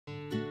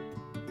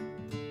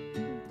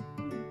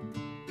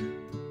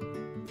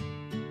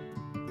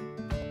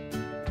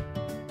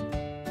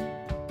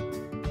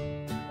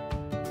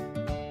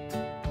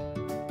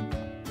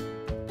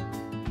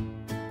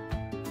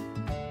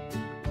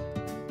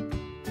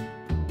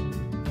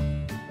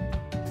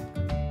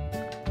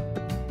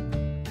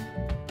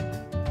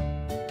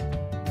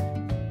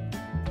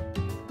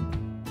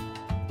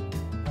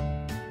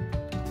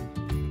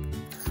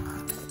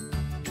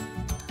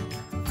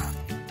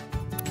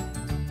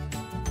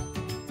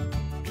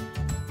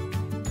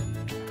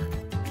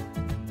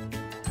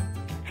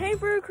Hey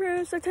Brewer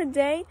Crew, so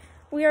today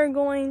we are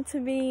going to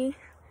be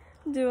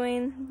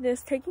doing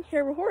this taking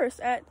care of a horse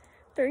at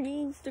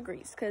 30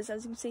 degrees because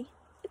as you can see,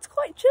 it's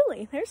quite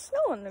chilly. There's snow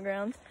on the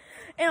ground.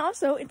 And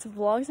also, it's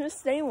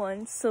Vlogmas Day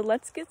 1, so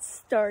let's get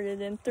started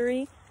in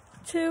 3,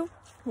 2,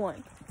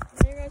 1.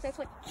 There guys, that's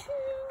like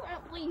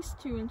at least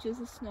 2 inches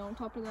of snow on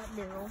top of that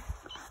barrel.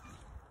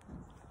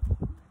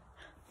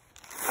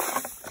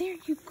 There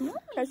you go.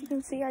 As you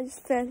can see, I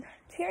just fed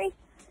Terry,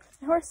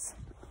 the horse.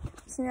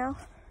 So now,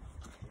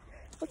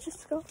 let's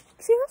just go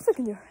see what else I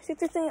can do. See if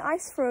there's any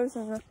ice froze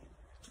in the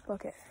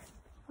bucket.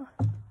 Oh,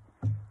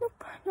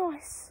 nope, no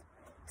ice.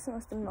 It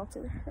must have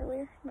melted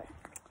earlier. But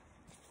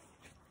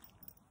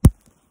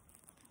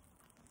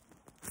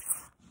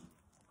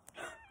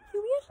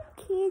here we have some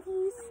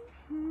kitties.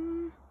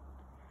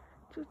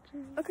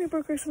 Okay,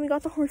 Brokers, so we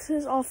got the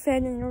horses all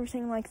fed and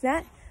everything like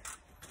that.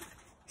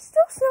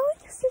 Still snowing,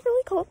 it's still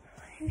really cold.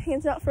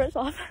 Hands out, froze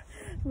off.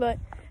 But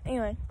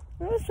anyway,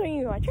 I'm going to show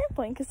you my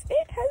trampoline because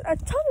it has a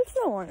ton of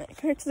snow on it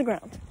compared to the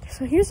ground.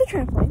 So here's the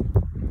trampoline.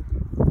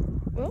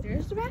 Well,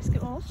 there's the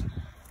basketballs.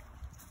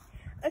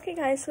 Okay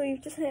guys, so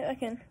we've just made it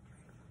back in.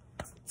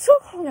 So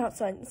cold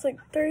outside. It's like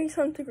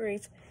 30-some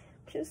degrees,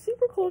 which is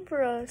super cold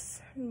for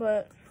us,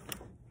 but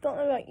don't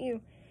know about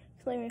you.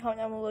 So let me comment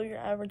down below your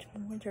average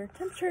winter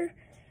temperature.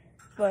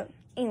 But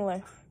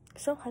anyway,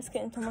 so let's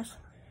get into my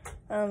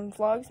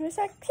Vlogmas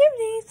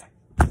activities.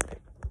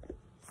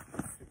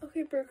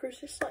 Okay, Brokers,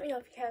 just let me know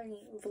if you have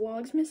any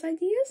Vlogmas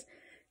ideas,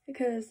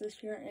 because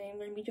this year I am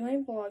going to be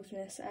doing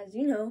Vlogmas, as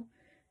you know,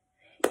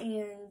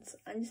 and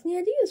I just need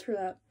ideas for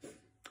that.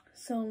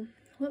 So,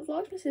 what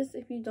Vlogmas is,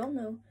 if you don't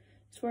know,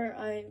 is where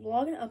I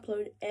vlog and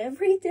upload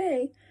every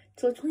day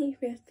till the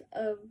 25th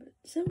of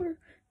December,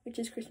 which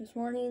is Christmas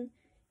morning.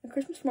 And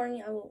Christmas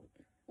morning,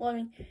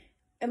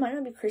 it might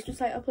not be Christmas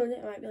I upload it,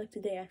 it might be like the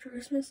day after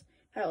Christmas.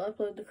 I'll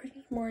upload the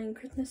Christmas morning,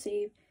 Christmas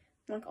Eve,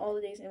 and like all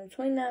the days in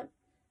between that.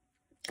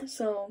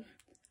 So,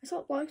 that's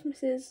what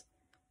Vlogmas is,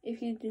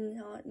 if you do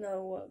not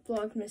know what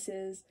Vlogmas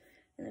is.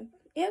 And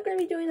I'm going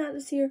to be doing that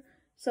this year.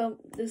 So,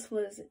 this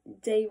was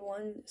day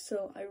 1.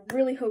 So, I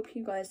really hope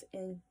you guys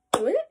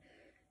enjoyed it.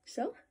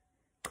 So,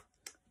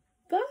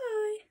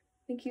 bye!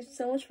 Thank you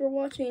so much for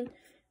watching.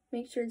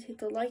 Make sure to hit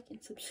the like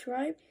and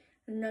subscribe.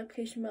 And the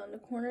notification bell in the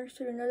corner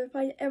so you're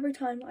notified every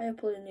time I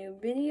upload a new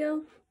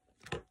video.